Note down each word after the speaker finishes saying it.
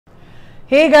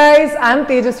Hey guys, I'm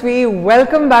Tejasvi.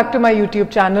 Welcome back to my YouTube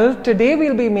channel. Today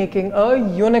we'll be making a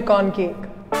unicorn cake.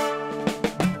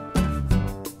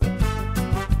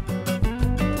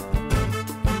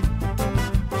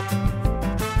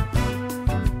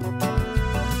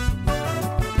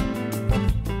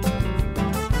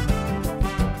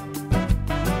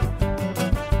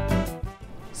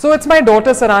 So it's my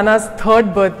daughter Sarahna's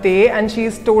 3rd birthday and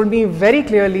she's told me very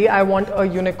clearly I want a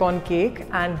unicorn cake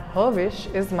and her wish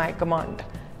is my command.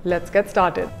 Let's get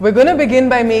started. We're going to begin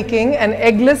by making an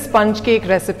eggless sponge cake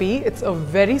recipe. It's a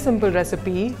very simple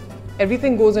recipe.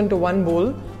 Everything goes into one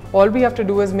bowl. All we have to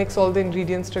do is mix all the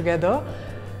ingredients together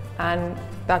and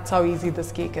that's how easy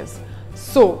this cake is.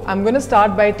 So I'm going to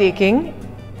start by taking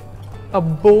a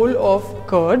bowl of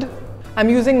curd. I'm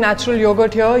using natural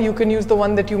yogurt here. You can use the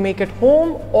one that you make at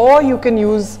home or you can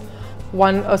use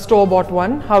a store-bought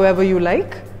one, however you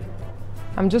like.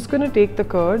 I'm just going to take the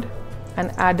curd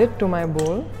and add it to my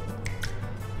bowl.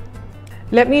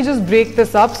 Let me just break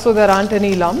this up so there aren't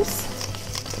any lumps.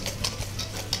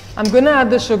 I'm going to add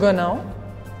the sugar now.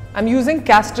 I'm using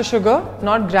castor sugar,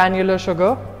 not granular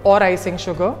sugar or icing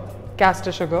sugar,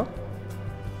 castor sugar.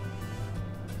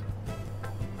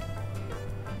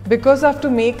 Because I have to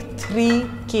make 3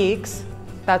 cakes,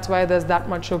 that's why there's that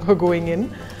much sugar going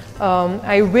in.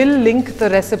 I will link the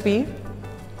recipe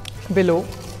below.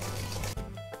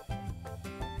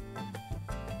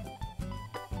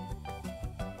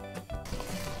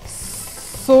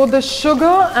 So the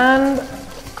sugar and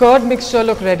curd mixture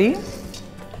look ready.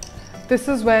 This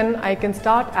is when I can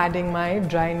start adding my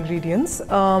dry ingredients.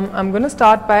 I'm going to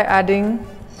start by adding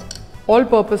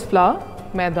all-purpose flour,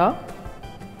 maida.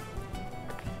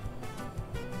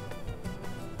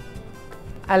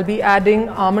 I'll be adding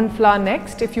almond flour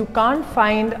next. If you can't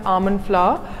find almond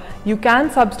flour, you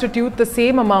can substitute the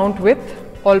same amount with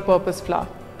all-purpose flour.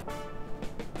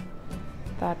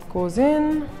 That goes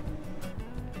in.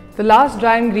 The last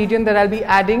dry ingredient that I'll be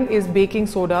adding is baking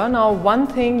soda. Now, one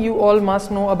thing you all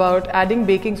must know about adding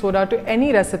baking soda to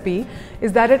any recipe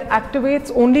is that it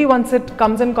activates only once it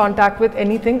comes in contact with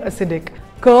anything acidic.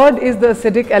 Curd is the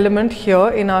acidic element here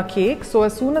in our cake. So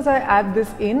as soon as I add this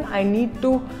in, I need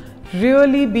to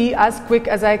really be as quick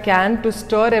as I can to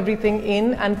stir everything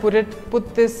in and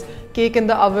put this cake in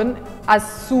the oven as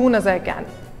soon as I can.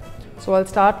 So I'll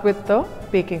start with the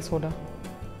baking soda.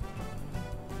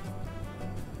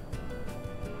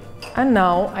 And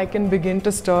now I can begin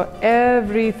to stir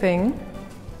everything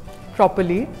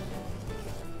properly.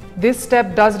 This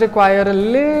step does require a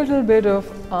little bit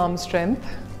of arm strength,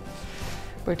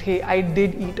 but hey, I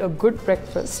did eat a good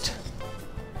breakfast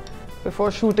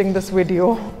before shooting this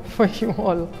video for you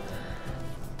all.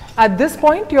 At this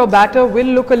point, your batter will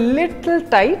look a little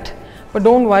tight, but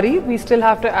don't worry, we still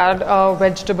have to add our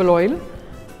vegetable oil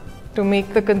to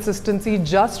make the consistency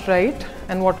just right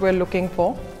and what we're looking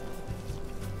for.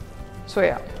 So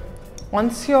yeah,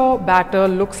 once your batter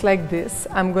looks like this,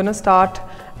 I'm going to start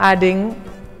adding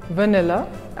vanilla.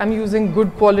 I'm using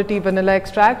good quality vanilla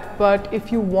extract, but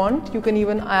if you want, you can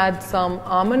even add some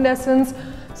almond essence,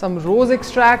 some rose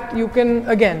extract. You can,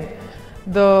 again,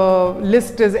 the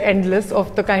list is endless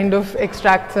of the kind of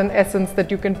extracts and essence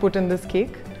that you can put in this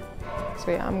cake.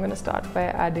 So yeah, I'm going to start by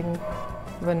adding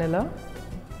vanilla.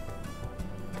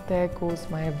 There goes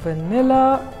my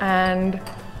vanilla, and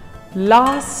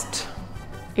last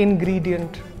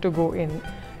ingredient to go in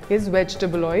is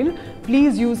vegetable oil.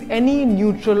 Please use any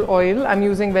neutral oil. I'm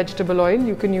using vegetable oil.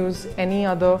 You can use any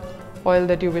other oil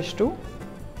that you wish to.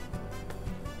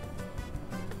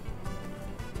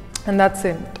 And that's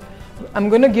it. I'm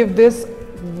going to give this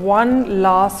one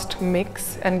last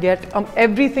mix and get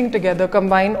everything together,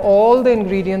 combine all the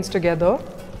ingredients together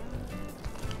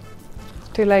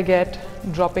till I get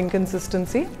dropping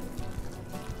consistency.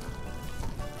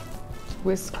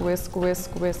 Whisk, whisk,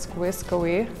 whisk, whisk, whisk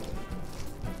away.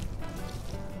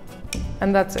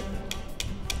 And that's it.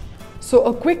 So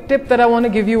a quick tip that I want to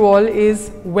give you all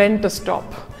is when to stop.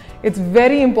 It's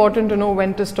very important to know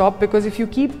when to stop, because if you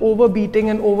keep overbeating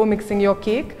and overmixing your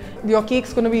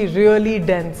cake's going to be really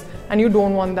dense and you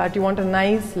don't want that. You want a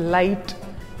nice, light,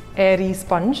 airy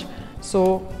sponge.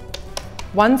 So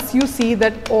once you see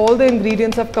that all the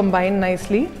ingredients have combined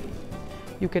nicely,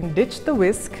 you can ditch the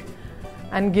whisk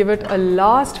and give it a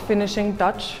last finishing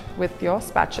touch with your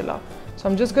spatula. So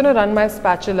I'm just going to run my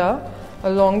spatula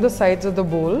along the sides of the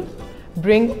bowl,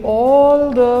 bring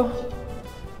all the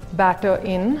batter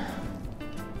in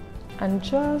and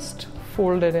just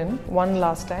fold it in one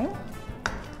last time.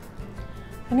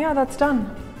 And yeah, that's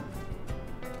done.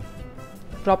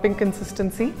 Dropping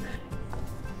consistency.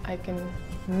 I can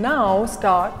now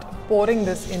start pouring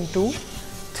this into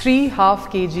 3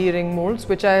 half kg ring molds,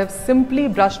 which I have simply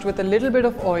brushed with a little bit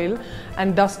of oil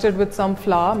and dusted with some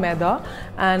flour, maida,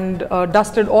 and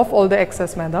dusted off all the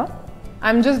excess maida.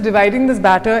 I'm just dividing this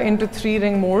batter into 3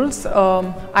 ring molds,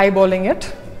 eyeballing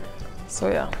it.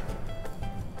 So yeah.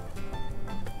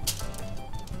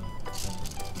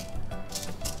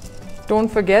 Don't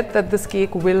forget that this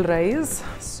cake will rise,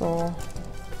 so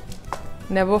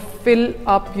never fill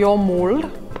up your mold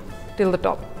till the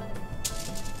top.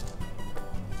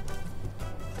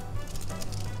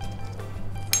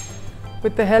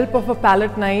 With the help of a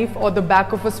palette knife or the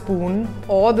back of a spoon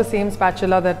or the same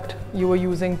spatula that you were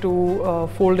using to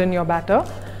fold in your batter,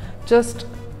 just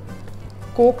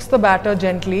coax the batter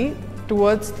gently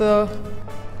towards the,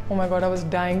 oh my god, I was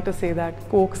dying to say that,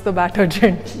 coax the batter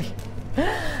gently.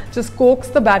 Just coax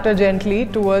the batter gently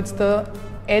towards the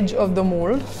edge of the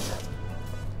mold.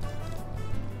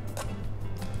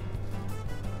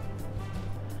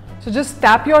 So just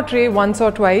tap your tray once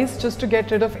or twice just to get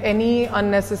rid of any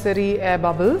unnecessary air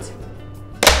bubbles.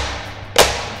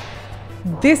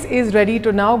 This is ready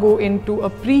to now go into a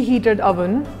preheated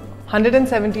oven,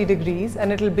 170 degrees,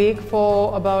 and it will bake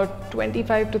for about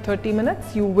 25 to 30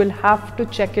 minutes. You will have to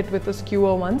check it with a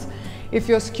skewer once. If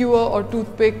your skewer or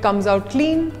toothpick comes out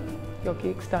clean, your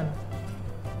cake's done.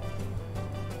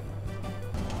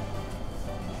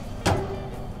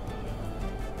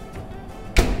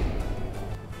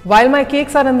 While my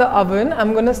cakes are in the oven,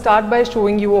 I'm going to start by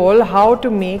showing you all how to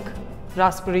make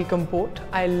raspberry compote.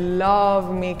 I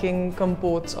love making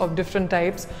compotes of different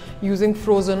types using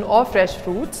frozen or fresh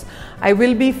fruits. I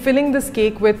will be filling this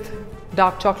cake with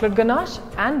dark chocolate ganache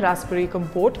and raspberry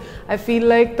compote. I feel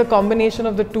like the combination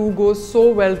of the two goes so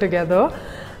well together.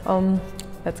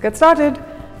 Let's get started.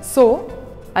 So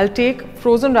I'll take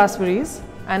frozen raspberries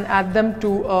and add them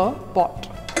to a pot.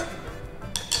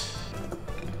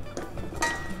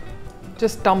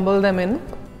 Just tumble them in.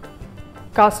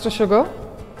 Castor sugar.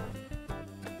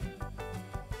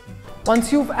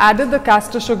 Once you've added the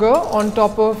castor sugar on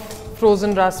top of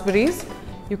frozen raspberries,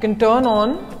 you can turn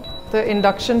on the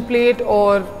induction plate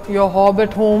or your hob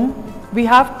at home. We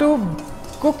have to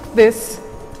cook this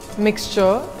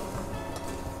mixture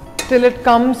till it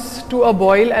comes to a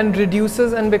boil and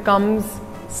reduces and becomes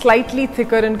slightly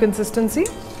thicker in consistency.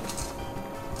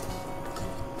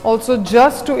 Also,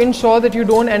 just to ensure that you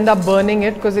don't end up burning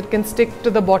it, because it can stick to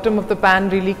the bottom of the pan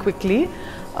really quickly,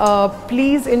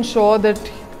 please ensure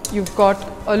that you've got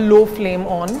a low flame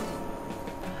on.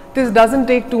 This doesn't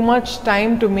take too much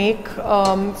time to make,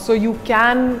 so you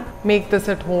can make this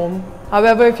at home.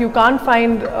 However, if you can't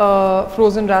find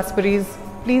frozen raspberries,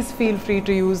 please feel free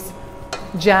to use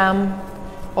jam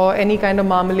or any kind of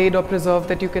marmalade or preserve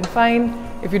that you can find.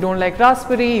 If you don't like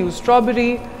raspberry, use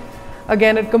strawberry.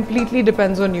 Again, it completely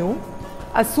depends on you.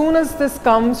 As soon as this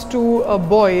comes to a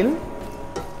boil,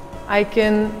 I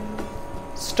can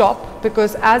stop,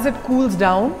 because as it cools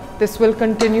down, this will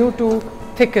continue to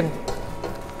thicken.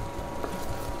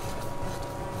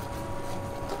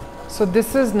 So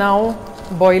this is now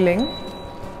boiling.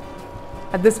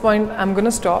 At this point, I'm going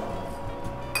to stop,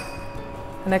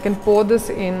 and I can pour this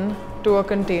in to a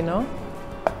container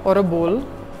or a bowl.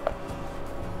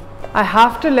 I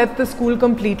have to let this cool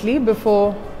completely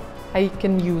before I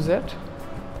can use it.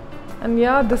 And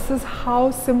yeah, this is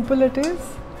how simple it is.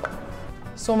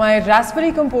 So my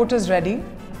raspberry compote is ready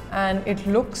and it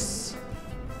looks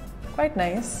quite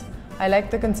nice. I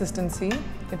like the consistency.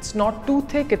 It's not too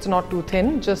thick, it's not too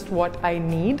thin, just what I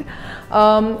need.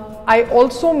 I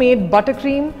also made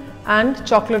buttercream and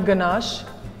chocolate ganache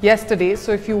yesterday.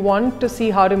 So if you want to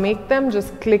see how to make them,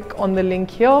 just click on the link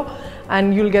here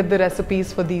and you'll get the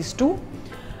recipes for these two.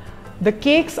 The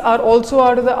cakes are also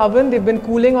out of the oven. They've been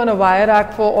cooling on a wire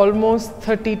rack for almost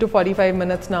 30 to 45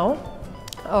 minutes now.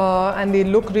 And they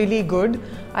look really good.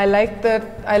 I like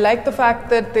the fact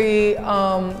that they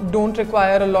don't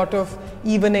require a lot of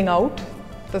evening out.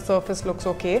 The surface looks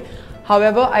okay.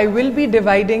 However, I will be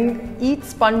dividing each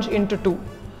sponge into two.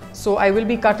 So I will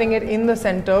be cutting it in the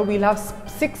center. We'll have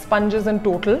 6 sponges in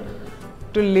total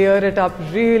to layer it up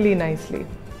really nicely.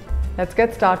 Let's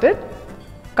get started.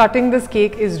 Cutting this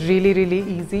cake is really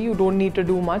easy. You don't need to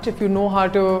do much. If you know how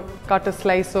to cut a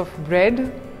slice of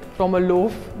bread from a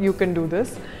loaf, you can do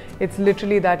this. It's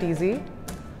literally that easy.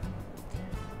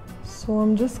 So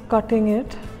I'm just cutting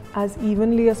it as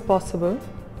evenly as possible,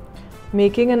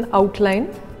 making an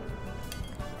outline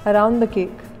around the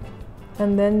cake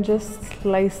and then just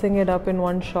slicing it up in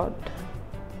one shot.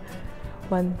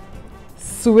 One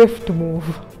swift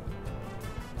move.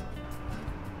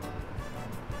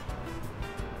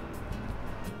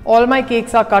 All my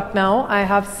cakes are cut now. I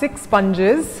have 6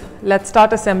 sponges Let's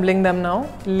start assembling them now,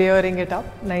 layering it up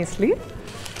nicely.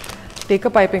 Take a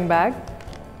piping bag,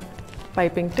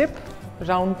 piping tip,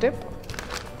 round tip,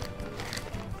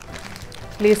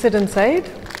 place it inside,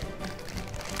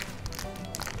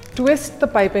 twist the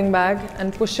piping bag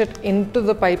and push it into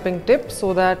the piping tip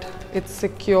so that it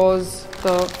secures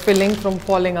the filling from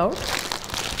falling out.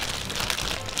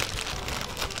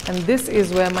 And this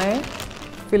is where my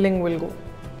filling will go.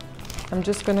 I'm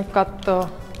just going to cut the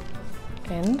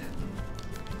end.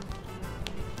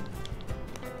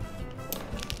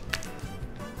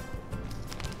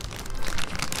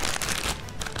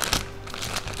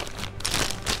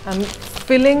 I'm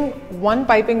filling one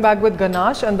piping bag with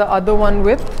ganache and the other one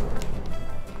with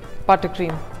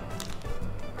buttercream.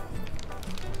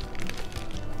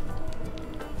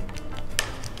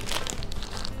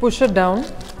 Push it down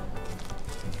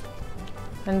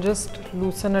and just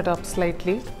loosen it up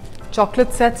slightly.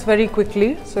 Chocolate sets very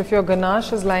quickly, so if your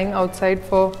ganache is lying outside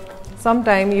for some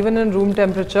time, even in room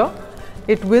temperature,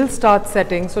 it will start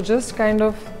setting. So just kind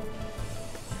of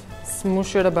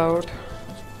smoosh it about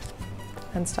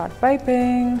and start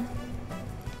piping.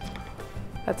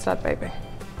 Let's start piping.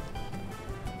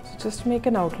 So just make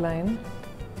an outline.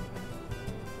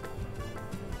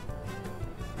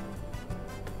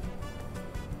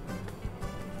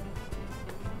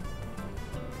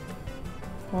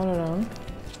 All around.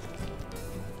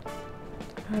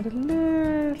 Add a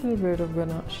little bit of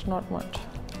ganache, not much.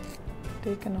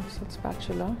 Take an offset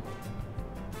spatula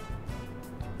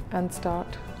and start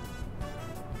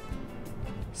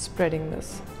spreading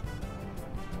this.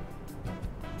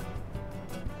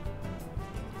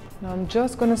 Now I'm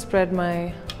just going to spread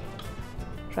my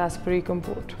raspberry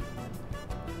compote.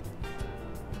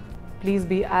 Please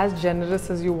be as generous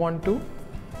as you want to.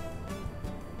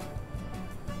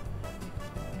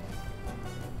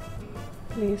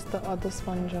 Place the other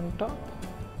sponge on top.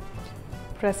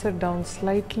 Press it down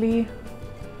slightly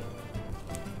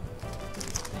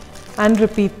and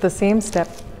repeat the same step.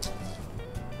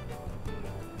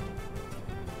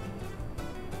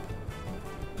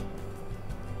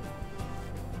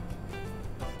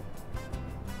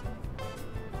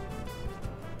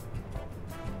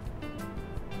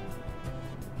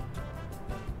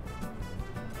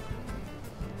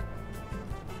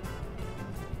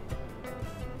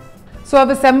 So I've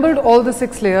assembled all the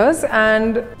 6 layers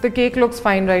and the cake looks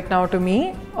fine right now to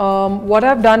me. What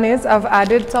I've done is I've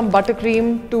added some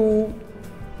buttercream to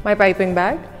my piping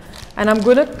bag and I'm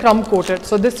going to crumb coat it.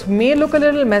 So this may look a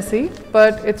little messy,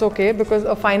 but it's okay because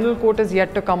a final coat is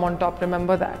yet to come on top,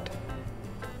 remember that.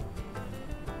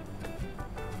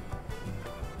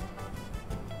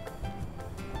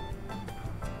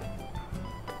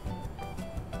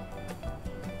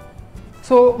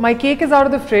 So my cake is out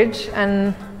of the fridge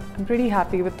and I'm pretty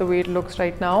happy with the way it looks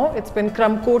right now. It's been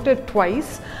crumb coated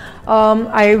twice.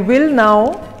 I will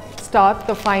now start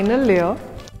the final layer.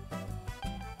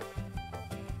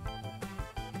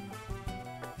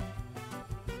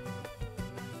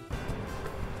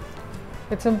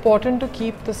 It's important to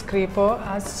keep the scraper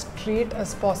as straight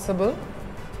as possible.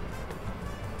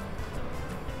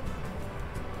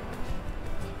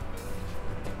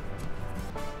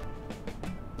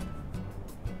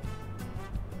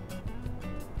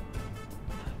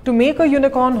 To make a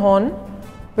unicorn horn,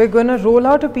 we're going to roll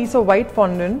out a piece of white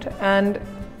fondant and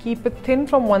keep it thin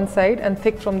from one side and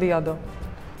thick from the other.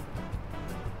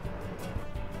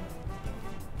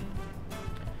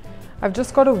 I've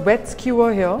just got a wet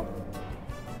skewer here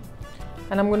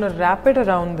and I'm going to wrap it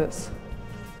around this.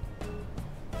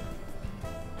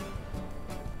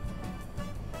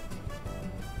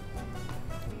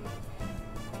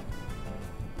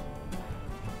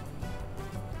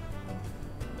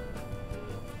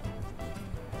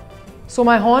 So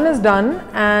my horn is done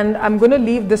and I'm going to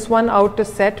leave this one out to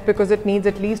set because it needs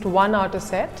at least 1 hour to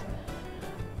set.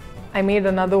 I made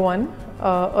another one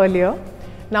earlier.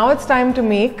 Now it's time to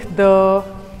make the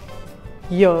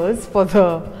ears for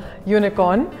the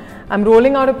unicorn. I'm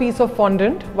rolling out a piece of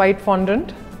fondant, white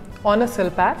fondant, on a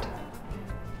silpat.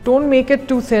 Don't make it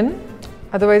too thin,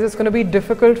 otherwise it's going to be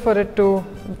difficult for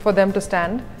them to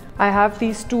stand. I have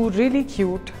these 2 really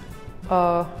cute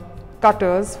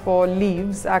cutters for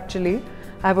leaves actually.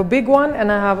 I have a big one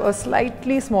and I have a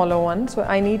slightly smaller one, so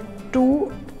I need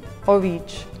 2 of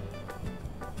each.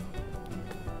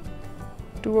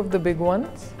 2 of the big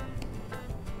ones.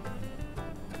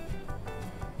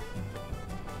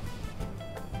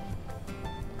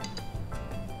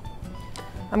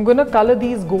 I'm going to color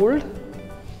these gold.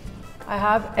 I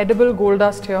have edible gold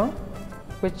dust here,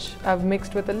 which I've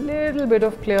mixed with a little bit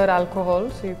of clear alcohol,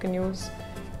 so you can use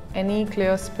any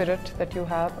clear spirit that you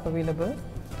have available.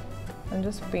 and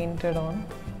just paint it on.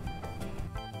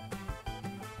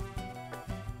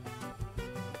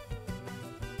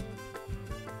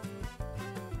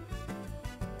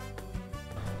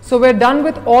 So we're done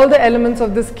with all the elements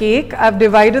of this cake. I've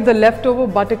divided the leftover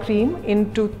buttercream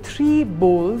into 3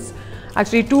 bowls,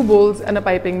 actually 2 bowls and a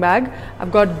piping bag.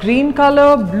 I've got green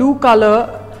color, blue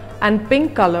color and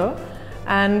pink color,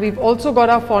 and we've also got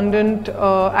our fondant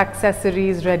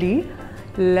accessories ready.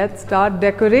 Let's start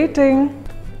decorating.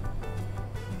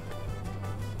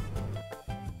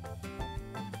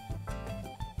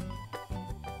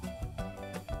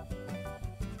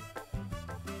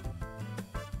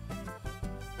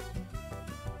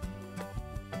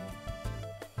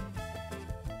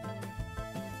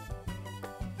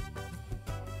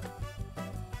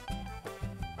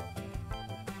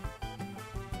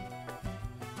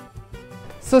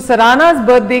 So Sarahna's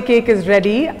birthday cake is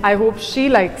ready. I hope she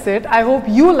likes it. I hope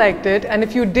you liked it. And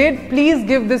if you did, please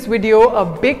give this video a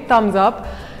big thumbs up,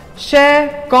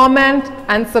 share, comment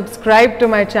and subscribe to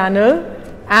my channel.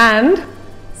 And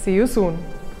see you soon.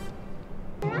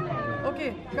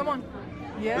 Okay, come on.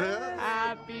 Yeah.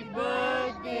 Happy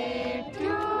birthday to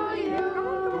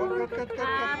you.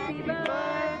 Happy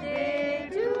birthday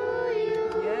to you.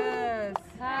 Yes.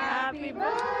 Happy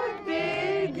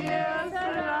birthday, dear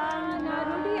Sarahna.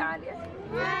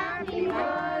 Happy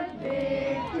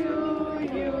birthday to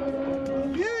you.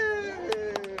 Yay!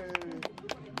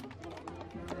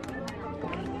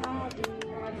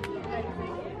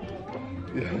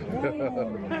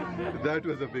 That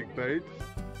was a big bite.